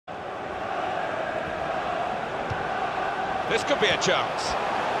This could be a chance.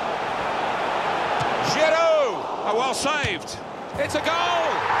 Giroud! Oh, well saved. It's a goal!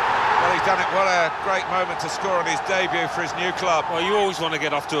 Well, he's done it. What a great moment to score on his debut for his new club. Well, you always want to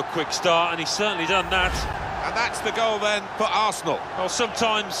get off to a quick start, and he's certainly done that. And that's the goal then for Arsenal. Well,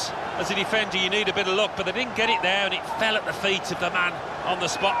 sometimes, as a defender, you need a bit of luck, but they didn't get it there, and it fell at the feet of the man on the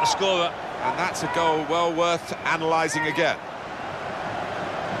spot, the scorer. And that's a goal well worth analysing again.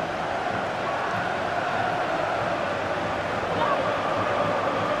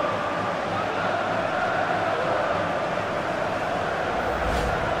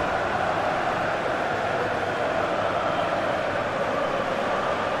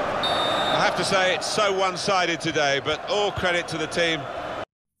 I have to say it's so one-sided today, but all credit to the team